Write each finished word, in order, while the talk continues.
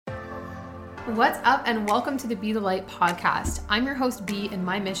What's up and welcome to the Be the Light podcast. I'm your host B, and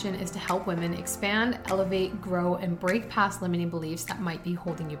my mission is to help women expand, elevate, grow, and break past limiting beliefs that might be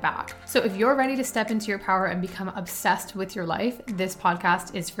holding you back. So if you're ready to step into your power and become obsessed with your life, this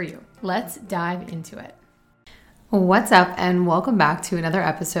podcast is for you. Let's dive into it. What's up and welcome back to another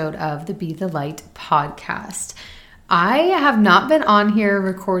episode of the Be the Light podcast. I have not been on here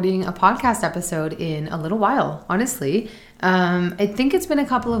recording a podcast episode in a little while, honestly. I think it's been a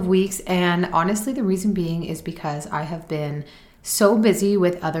couple of weeks, and honestly, the reason being is because I have been so busy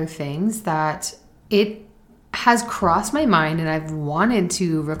with other things that it has crossed my mind, and I've wanted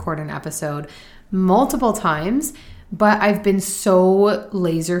to record an episode multiple times, but I've been so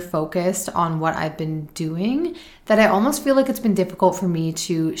laser focused on what I've been doing that I almost feel like it's been difficult for me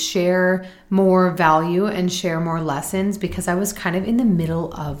to share more value and share more lessons because I was kind of in the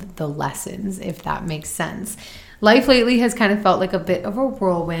middle of the lessons, if that makes sense. Life lately has kind of felt like a bit of a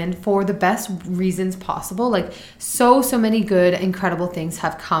whirlwind for the best reasons possible. Like so many good, incredible things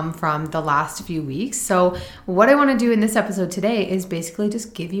have come from the last few weeks. So what I want to do in this episode today is basically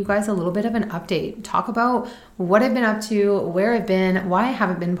just give you guys a little bit of an update, talk about what I've been up to, where I've been, why I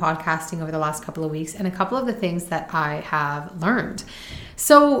haven't been podcasting over the last couple of weeks, and a couple of the things that I have learned.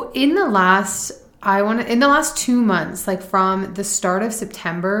 So in the last 2 months, like from the start of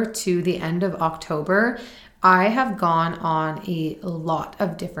September to the end of October, I have gone on a lot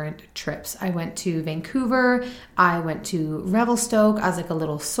of different trips. I went to Vancouver. I went to Revelstoke as like a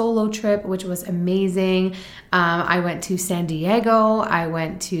little solo trip, which was amazing. I went to San Diego. I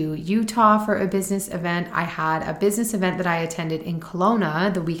went to Utah for a business event. I had a business event that I attended in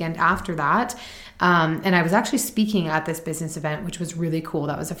Kelowna the weekend after that. And I was actually speaking at this business event, which was really cool.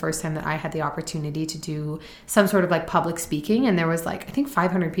 That was the first time that I had the opportunity to do some sort of like public speaking. And there was like, I think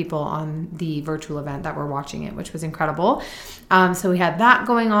 500 people on the virtual event that were watching it, which was incredible. So we had that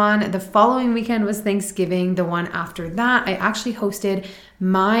going on. The following weekend was Thanksgiving. The one after that, I actually hosted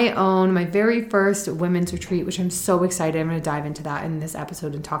my very first women's retreat, which I'm so excited. I'm going to dive into that in this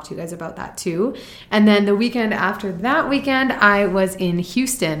episode and talk to you guys about that too. And then the weekend after that weekend, I was in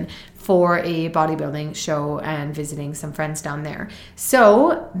Houston for a bodybuilding show and visiting some friends down there.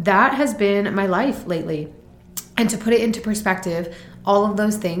 So that has been my life lately. And to put it into perspective, all of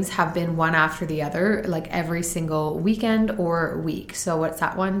those things have been one after the other, like every single weekend or week. So what's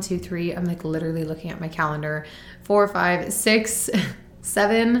that? 1, 2, 3. I'm like literally looking at my calendar. 4, 5, 6,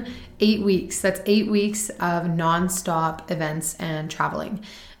 7, 8 weeks. That's 8 weeks of nonstop events and traveling.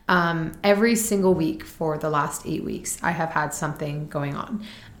 Every single week for the last 8 weeks, I have had something going on.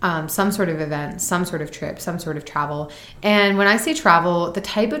 Some sort of event, some sort of trip, some sort of travel. And when I say travel, the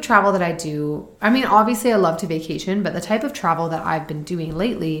type of travel that I do, I mean, obviously I love to vacation, but the type of travel that I've been doing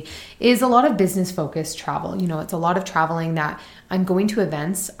lately is a lot of business focused travel. You know, it's a lot of traveling that I'm going to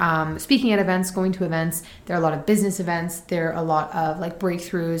events, speaking at events, going to events. There are a lot of business events. There are a lot of like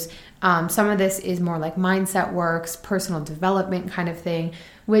breakthroughs. Some of this is more like mindset works, personal development kind of thing,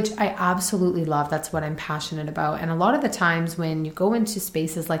 which I absolutely love. That's what I'm passionate about. And a lot of the times when you go into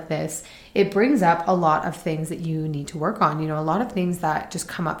spaces like this, it brings up a lot of things that you need to work on, you know, a lot of things that just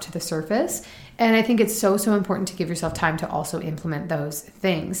come up to the surface. And I think it's so important to give yourself time to also implement those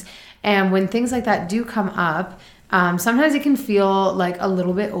things. And when things like that do come up, sometimes it can feel like a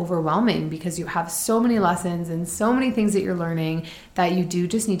little bit overwhelming because you have so many lessons and so many things that you're learning that you do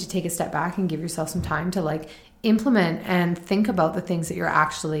just need to take a step back and give yourself some time to like implement and think about the things that you're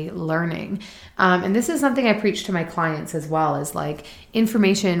actually learning. And this is something I preach to my clients as well, is like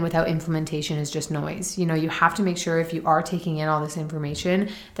information without implementation is just noise. You know, you have to make sure if you are taking in all this information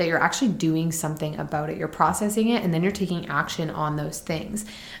that you're actually doing something about it. You're processing it and then you're taking action on those things.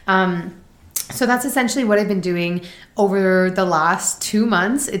 So that's essentially what I've been doing over the last 2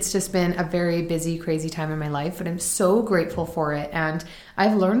 months. It's just been a very busy, crazy time in my life, but I'm so grateful for it. And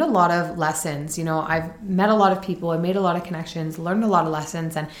I've learned a lot of lessons. You know, I've met a lot of people, I made a lot of connections, learned a lot of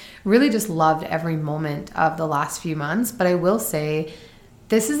lessons, and really just loved every moment of the last few months. But I will say,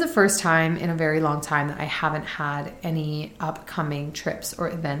 this is the first time in a very long time that I haven't had any upcoming trips or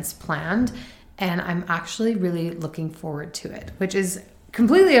events planned. And I'm actually really looking forward to it, which is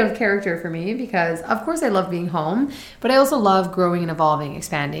completely out of character for me because of course I love being home, but I also love growing and evolving,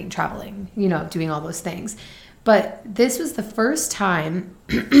 expanding, traveling, you know, doing all those things. But this was the first time,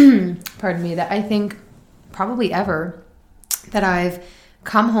 pardon me, that I think probably ever that I've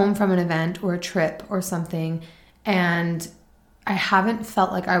come home from an event or a trip or something and I haven't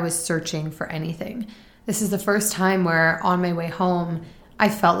felt like I was searching for anything. This is the first time where on my way home, I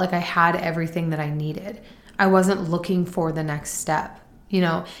felt like I had everything that I needed. I wasn't looking for the next step.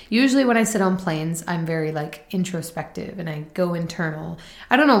 Usually when I sit on planes, I'm very like introspective and I go internal.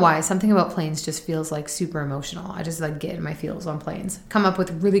 I don't know why. Something about planes just feels like super emotional. I just like get in my feels on planes, come up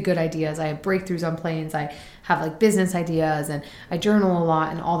with really good ideas. I have breakthroughs on planes. I have like business ideas and I journal a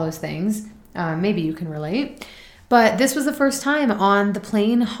lot and all those things. Maybe you can relate. But this was the first time on the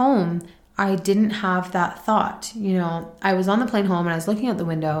plane home I didn't have that thought. I was on the plane home and I was looking out the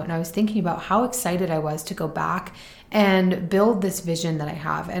window and I was thinking about how excited I was to go back and build this vision that I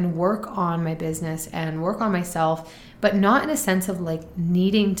have and work on my business and work on myself, but not in a sense of like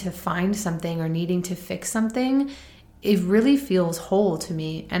needing to find something or needing to fix something. It really feels whole to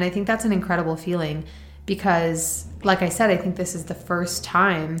me. And I think that's an incredible feeling because, like I said, I think this is the first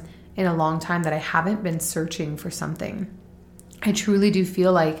time in a long time that I haven't been searching for something. I truly do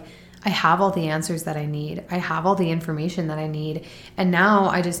feel like I have all the answers that I need. I have all the information that I need. And now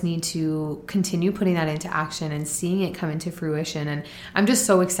I just need to continue putting that into action and seeing it come into fruition. And I'm just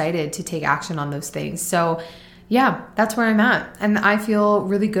so excited to take action on those things. So yeah, that's where I'm at. And I feel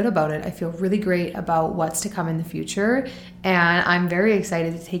really good about it. I feel really great about what's to come in the future. And I'm very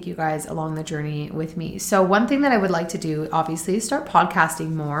excited to take you guys along the journey with me. So one thing that I would like to do, obviously, is start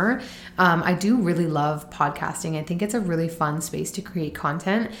podcasting more. I do really love podcasting. I think it's a really fun space to create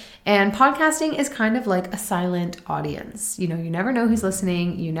content. And podcasting is kind of like a silent audience. You never know who's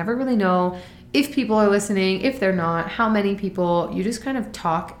listening. You never really know if people are listening, if they're not, how many people. You just kind of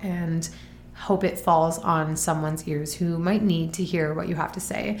talk and hope it falls on someone's ears who might need to hear what you have to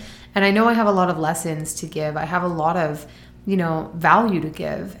say. And I know I have a lot of lessons to give. I have a lot of, value to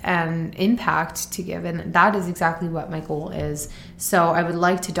give and impact to give. And that is exactly what my goal is. So I would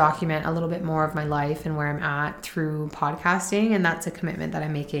like to document a little bit more of my life and where I'm at through podcasting. And that's a commitment that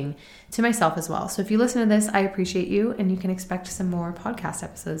I'm making to myself as well. So if you listen to this, I appreciate you, and you can expect some more podcast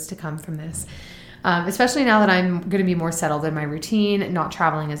episodes to come from this. Especially now that I'm going to be more settled in my routine, not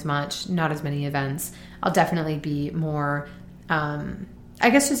traveling as much, not as many events. I'll definitely be more,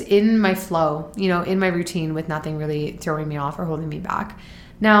 just in my flow, in my routine with nothing really throwing me off or holding me back.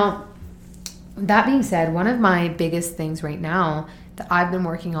 Now, that being said, one of my biggest things right now that I've been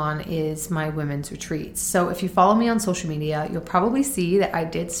working on is my women's retreats. So if you follow me on social media, you'll probably see that I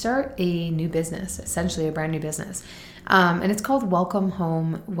did start a new business, essentially a brand new business. And it's called Welcome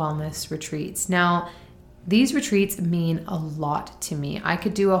Home Wellness Retreats. Now, these retreats mean a lot to me. I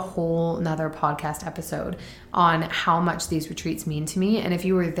could do a whole nother podcast episode on how much these retreats mean to me. And if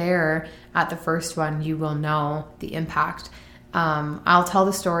you were there at the first one, you will know the impact. I'll tell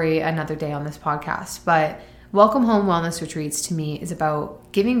the story another day on this podcast, but Welcome Home Wellness Retreats to me is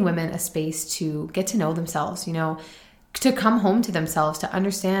about giving women a space to get to know themselves, to come home to themselves, to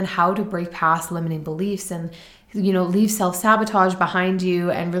understand how to break past limiting beliefs and leave self-sabotage behind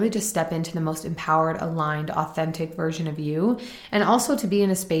you and really just step into the most empowered, aligned, authentic version of you. And also to be in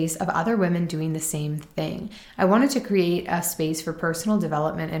a space of other women doing the same thing. I wanted to create a space for personal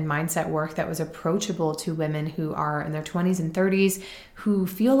development and mindset work that was approachable to women who are in their 20s and 30s, who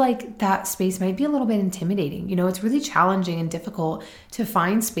feel like that space might be a little bit intimidating. It's really challenging and difficult to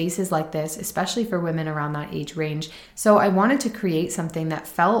find spaces like this, especially for women around that age range. So I wanted to create something that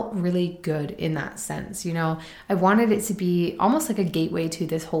felt really good in that sense. I wanted it to be almost like a gateway to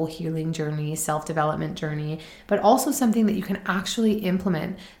this whole healing journey, self-development journey, but also something that you can actually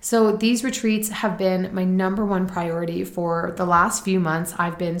implement. So these retreats have been my number one priority for the last few months.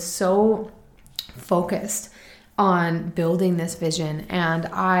 I've been so focused on building this vision, and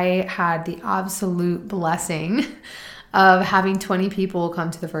I had the absolute blessing of having 20 people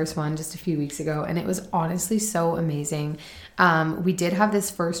come to the first one just a few weeks ago, and it was honestly so amazing. We did have this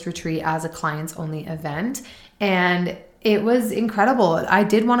first retreat as a clients only event, and it was incredible. I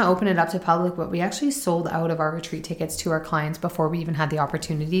did want to open it up to public, but we actually sold out of our retreat tickets to our clients before we even had the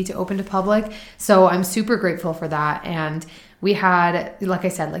opportunity to open to public. So I'm super grateful for that. And we had, like I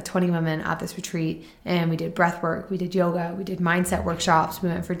said, like 20 women at this retreat, and we did breath work, we did yoga, we did mindset workshops, we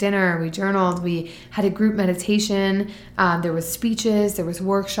went for dinner, we journaled, we had a group meditation, there was speeches, there was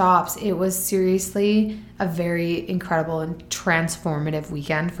workshops. It was seriously a very incredible and transformative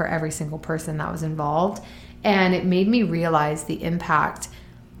weekend for every single person that was involved. And it made me realize the impact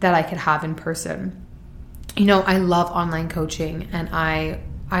that I could have in person. I love online coaching, and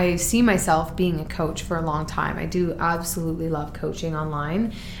I see myself being a coach for a long time. I do absolutely love coaching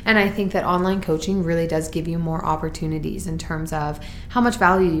online. And I think that online coaching really does give you more opportunities in terms of how much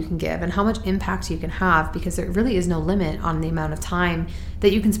value you can give and how much impact you can have, because there really is no limit on the amount of time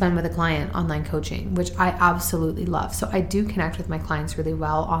that you can spend with a client online coaching, which I absolutely love. So I do connect with my clients really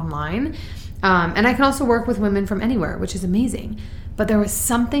well online. And I can also work with women from anywhere, which is amazing. But there was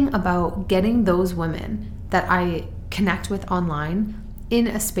something about getting those women that I connect with online in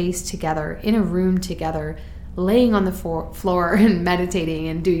a space together, in a room together, laying on the floor and meditating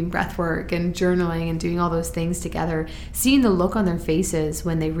and doing breath work and journaling and doing all those things together, seeing the look on their faces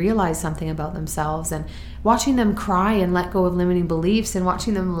when they realize something about themselves, and watching them cry and let go of limiting beliefs, and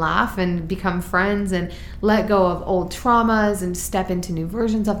watching them laugh and become friends and let go of old traumas and step into new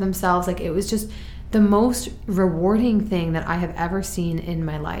versions of themselves. Like, it was just the most rewarding thing that I have ever seen in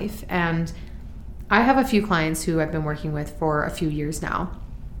my life. And I have a few clients who I've been working with for a few years now,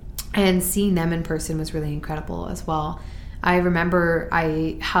 and seeing them in person was really incredible as well. I remember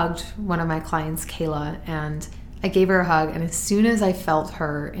I hugged one of my clients, Kayla, and I gave her a hug, and as soon as I felt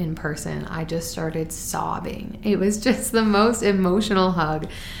her in person, I just started sobbing. It was just the most emotional hug,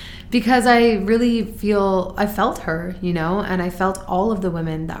 because I really I felt her, and I felt all of the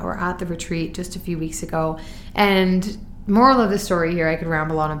women that were at the retreat just a few weeks ago. And moral of the story here, I could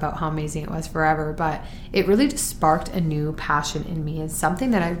ramble on about how amazing it was forever, but it really just sparked a new passion in me. It's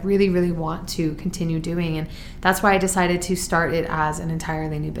something that I really, really want to continue doing, and that's why I decided to start it as an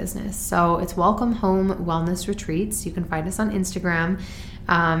entirely new business. So it's Welcome Home Wellness Retreats. You can find us on Instagram.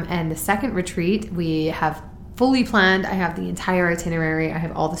 And the second retreat we have fully planned. I have the entire itinerary. I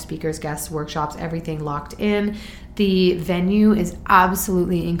have all the speakers, guests, workshops, everything locked in. The venue is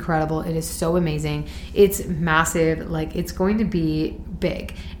absolutely incredible. It is so amazing. It's massive. Like, it's going to be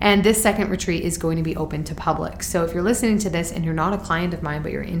big. And this second retreat is going to be open to public. So if you're listening to this and you're not a client of mine,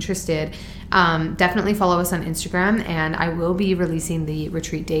 but you're interested, definitely follow us on Instagram, and I will be releasing the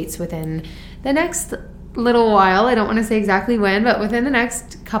retreat dates within the next little while. I don't want to say exactly when, but within the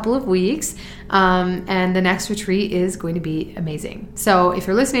next couple of weeks. And the next retreat is going to be amazing. So if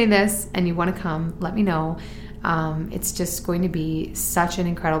you're listening to this and you want to come, let me know. It's just going to be such an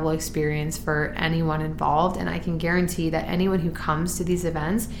incredible experience for anyone involved. And I can guarantee that anyone who comes to these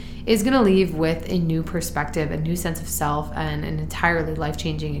events is going to leave with a new perspective, a new sense of self, and an entirely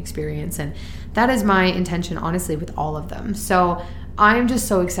life-changing experience. And that is my intention, honestly, with all of them. So I'm just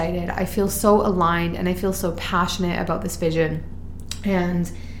so excited. I feel so aligned, and I feel so passionate about this vision.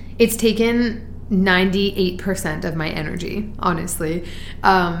 And it's taken 98% of my energy, honestly,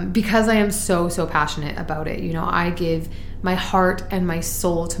 because I am so passionate about it. I give my heart and my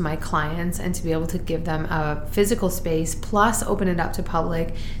soul to my clients, and to be able to give them a physical space, plus open it up to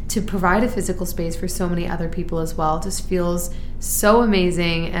public, to provide a physical space for so many other people as well, just feels so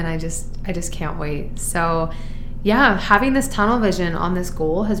amazing. And I just can't wait. So yeah, having this tunnel vision on this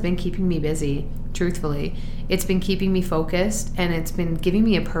goal has been keeping me busy, truthfully. It's been keeping me focused, and it's been giving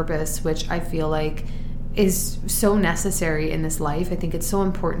me a purpose, which I feel like is so necessary in this life. I think it's so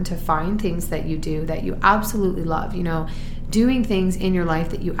important to find things that you do that you absolutely love, doing things in your life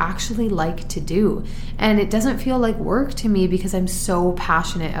that you actually like to do. And it doesn't feel like work to me, because I'm so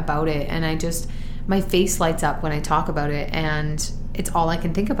passionate about it, and my face lights up when I talk about it, and it's all I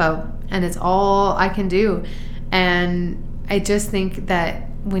can think about, and it's all I can do. And I just think that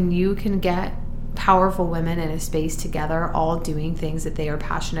when you can get powerful women in a space together, all doing things that they are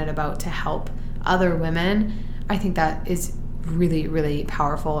passionate about to help other women, I think that is really, really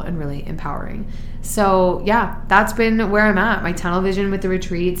powerful and really empowering. So yeah, that's been where I'm at. My tunnel vision with the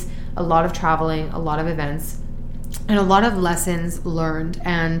retreats, a lot of traveling, a lot of events, and a lot of lessons learned.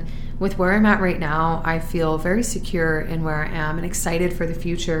 And with where I'm at right now, I feel very secure in where I am and excited for the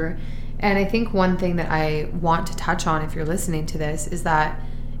future. And I think one thing that I want to touch on, if you're listening to this, is that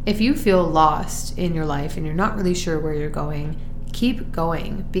if you feel lost in your life and you're not really sure where you're going, keep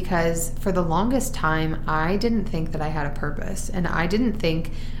going. Because for the longest time, I didn't think that I had a purpose, and I didn't think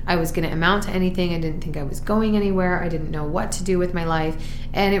I was going to amount to anything. I didn't think I was going anywhere. I didn't know what to do with my life.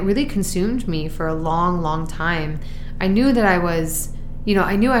 And it really consumed me for a long time. I knew that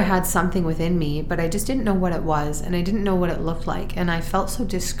I knew I had something within me, but I just didn't know what it was, and I didn't know what it looked like. And I felt so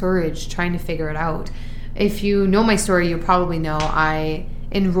discouraged trying to figure it out. If you know my story, you probably know I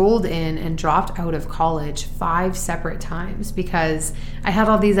enrolled in and dropped out of college 5 separate times because I had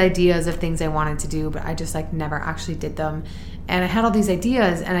all these ideas of things I wanted to do, but I just never actually did them. And I had all these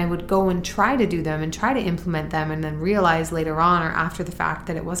ideas, and I would go and try to do them and try to implement them, and then realize later on or after the fact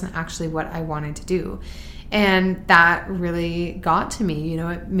that it wasn't actually what I wanted to do. And that really got to me.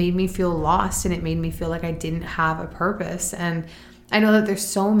 It made me feel lost, and it made me feel like I didn't have a purpose. And I know that there's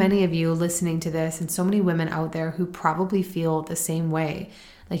so many of you listening to this, and so many women out there who probably feel the same way,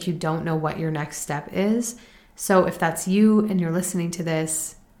 like you don't know what your next step is. So if that's you and you're listening to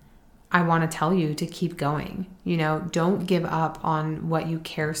this, I want to tell you to keep going. Don't give up on what you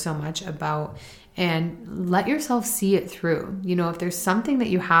care so much about, and let yourself see it through. If there's something that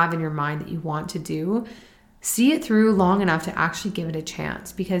you have in your mind that you want to do, See it through long enough to actually give it a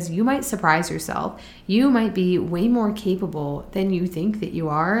chance, because you might surprise yourself. You might be way more capable than you think that you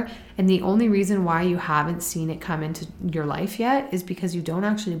are. And the only reason why you haven't seen it come into your life yet is because you don't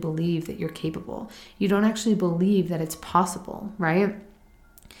actually believe that you're capable. You don't actually believe that it's possible, right?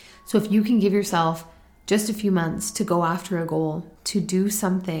 So if you can give yourself just a few months to go after a goal, to do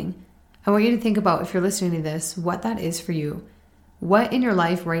something, I want you to think about, if you're listening to this, what that is for you. What in your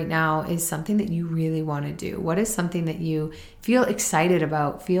life right now is something that you really want to do? What is something that you feel excited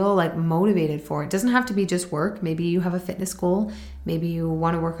about, feel like motivated for? It doesn't have to be just work. Maybe you have a fitness goal. Maybe you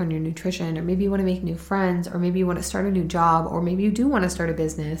want to work on your nutrition, or maybe you want to make new friends, or maybe you want to start a new job, or maybe you do want to start a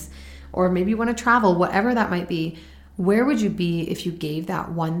business, or maybe you want to travel, whatever that might be. Where would you be if you gave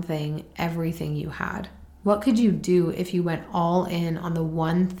that one thing everything you had? What could you do if you went all in on the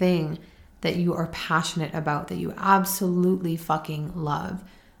one thing that you are passionate about, that you absolutely fucking love?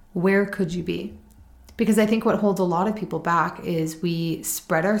 Where could you be? Because I think what holds a lot of people back is we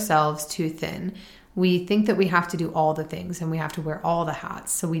spread ourselves too thin. We think that we have to do all the things and we have to wear all the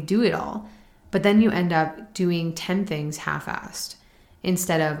hats. So we do it all. But then you end up doing 10 things half-assed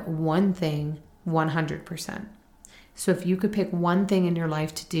instead of one thing 100%. So if you could pick one thing in your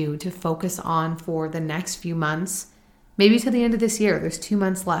life to do, to focus on for the next few months, maybe to the end of this year, there's 2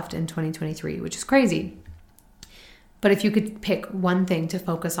 months left in 2023, which is crazy. But if you could pick one thing to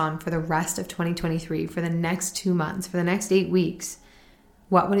focus on for the rest of 2023, for the next 2 months, for the next 8 weeks,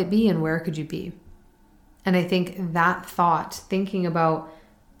 what would it be and where could you be? And I think that thought, thinking about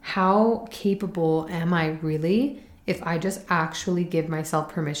how capable am I really if I just actually give myself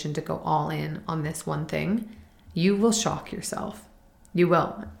permission to go all in on this one thing, you will shock yourself. You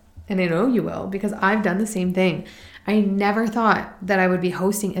will. And I know you will, because I've done the same thing. I never thought that I would be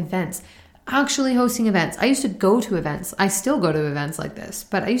hosting events, actually hosting events. I used to go to events. I still go to events like this,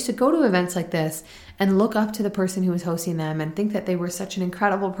 but I used to go to events like this and look up to the person who was hosting them and think that they were such an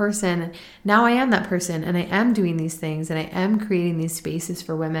incredible person. And now I am that person, and I am doing these things, and I am creating these spaces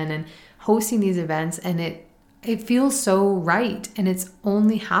for women and hosting these events. And it feels so right. And it's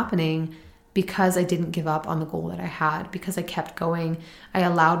only happening because I didn't give up on the goal that I had, because I kept going. I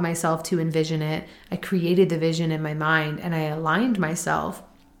allowed myself to envision it. I created the vision in my mind, and I aligned myself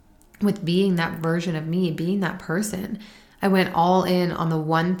with being that version of me, being that person. I went all in on the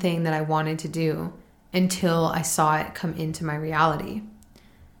one thing that I wanted to do until I saw it come into my reality.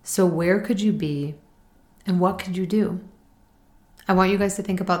 So where could you be and what could you do? I want you guys to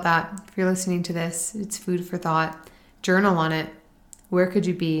think about that. If you're listening to this, it's food for thought. Journal on it. Where could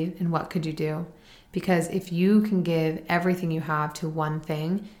you be and what could you do? Because if you can give everything you have to one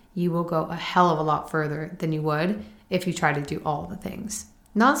thing, you will go a hell of a lot further than you would if you try to do all the things.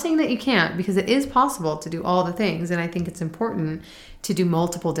 Not saying that you can't, because it is possible to do all the things, and I think it's important to do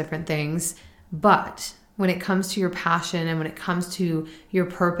multiple different things. But when it comes to your passion and when it comes to your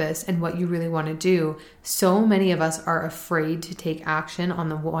purpose and what you really want to do, so many of us are afraid to take action on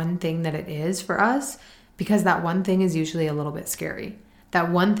the one thing that it is for us, because that one thing is usually a little bit scary.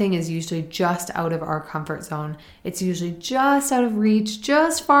 That one thing is usually just out of our comfort zone. It's usually just out of reach,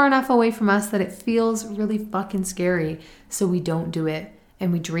 just far enough away from us that it feels really fucking scary. So we don't do it,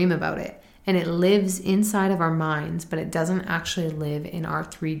 and we dream about it. And it lives inside of our minds, but it doesn't actually live in our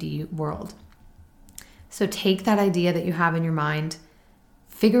 3D world. So take that idea that you have in your mind,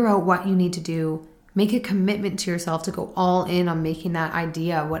 figure out what you need to do, make a commitment to yourself to go all in on making that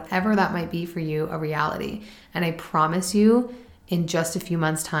idea, whatever that might be for you, a reality. And I promise you, in just a few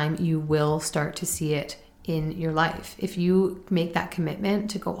months' time, you will start to see it in your life. If you make that commitment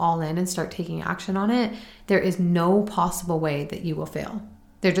to go all in and start taking action on it, there is no possible way that you will fail.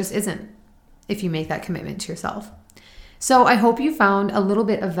 There just isn't, if you make that commitment to yourself. So I hope you found a little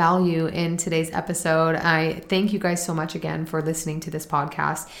bit of value in today's episode. I thank you guys so much again for listening to this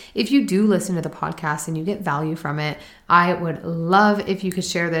podcast. If you do listen to the podcast and you get value from it, I would love if you could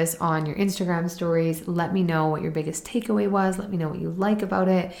share this on your Instagram stories. Let me know what your biggest takeaway was. Let me know what you like about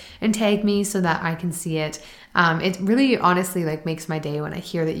it, and tag me so that I can see it. It really honestly makes my day when I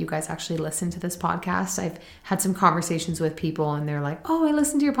hear that you guys actually listen to this podcast. I've had some conversations with people and they're like, "Oh, I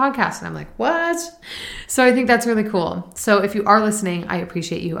listened to your podcast." And I'm like, "What?" So I think that's really cool. So if you are listening, I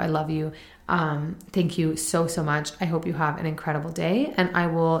appreciate you. I love you. Thank you so, so much. I hope you have an incredible day, and I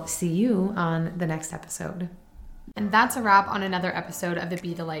will see you on the next episode. And that's a wrap on another episode of the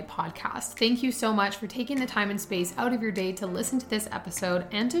Be the Light podcast. Thank you so much for taking the time and space out of your day to listen to this episode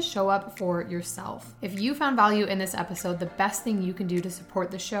and to show up for yourself. If you found value in this episode, the best thing you can do to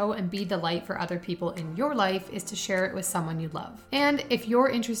support the show and be the light for other people in your life is to share it with someone you love. And if you're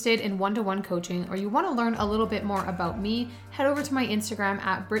interested in one-to-one coaching or you want to learn a little bit more about me, head over to my Instagram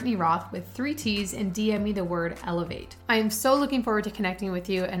at Brittany Roth with 3 T's and DM me the word elevate. I am so looking forward to connecting with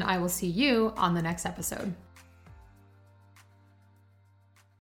you, and I will see you on the next episode.